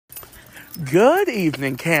Good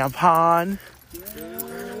evening, Camp Han.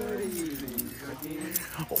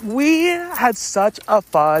 We had such a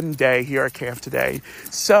fun day here at camp today.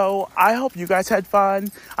 So I hope you guys had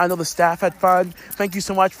fun. I know the staff had fun. Thank you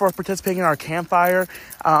so much for participating in our campfire.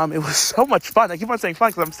 It was so much fun. I keep on saying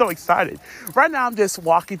fun because I'm so excited. Right now I'm just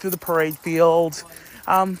walking through the parade field.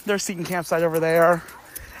 There's seating campsite over there.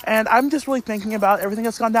 And I'm just really thinking about everything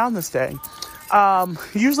that's gone down this day.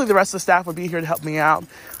 Usually the rest of the staff would be here to help me out.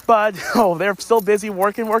 But, they're still busy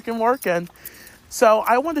working. So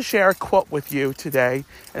I want to share a quote with you today,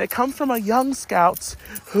 and it comes from a young scout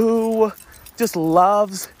who just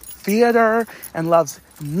loves theater and loves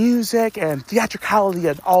music and theatricality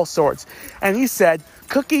and all sorts. And he said,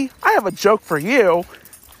 "Cookie, I have a joke for you."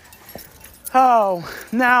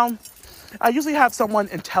 Now, I usually have someone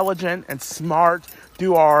intelligent and smart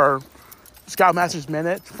do our Scoutmaster's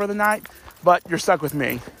Minute for the night, but you're stuck with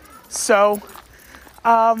me. So,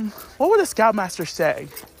 what would a Scoutmaster say?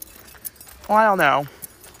 Well, I don't know.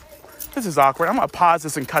 This is awkward. I'm going to pause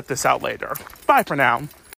this and cut this out later. Bye for now.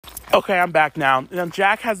 Okay, I'm back now.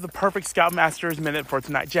 Jack has the perfect Scoutmaster's Minute for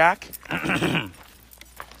tonight. Jack?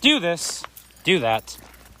 Do this. Do that.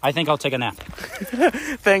 I think I'll take a nap.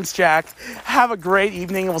 Thanks, Jack. Have a great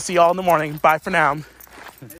evening, and we'll see you all in the morning. Bye for now.